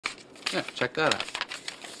Yeah, check that out.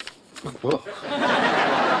 Whoa.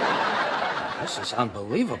 This is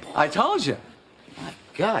unbelievable. I told you. My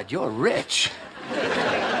God, you're rich.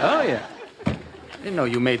 Oh, yeah. I didn't know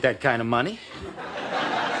you made that kind of money.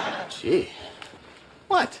 Gee.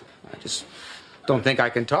 What? I just don't think I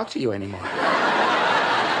can talk to you anymore.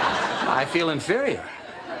 I feel inferior.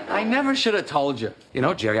 I never should have told you. You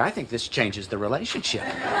know, Jerry, I think this changes the relationship.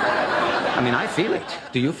 I mean, I feel it.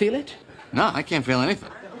 Do you feel it? No, I can't feel anything.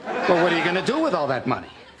 Well, what are you going to do with all that money?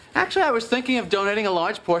 Actually, I was thinking of donating a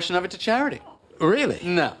large portion of it to charity. Really?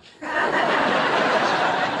 No.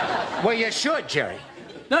 Well, you should, Jerry.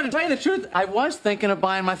 No, to tell you the truth, I was thinking of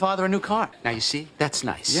buying my father a new car. Now, you see, that's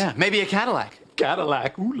nice. Yeah, maybe a Cadillac.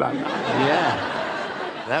 Cadillac, ooh la la. Yeah.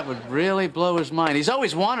 That would really blow his mind. He's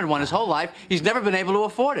always wanted one his whole life. He's never been able to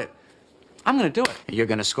afford it. I'm going to do it. You're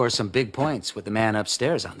going to score some big points with the man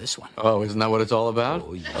upstairs on this one. Oh, isn't that what it's all about?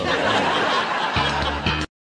 Oh, yeah.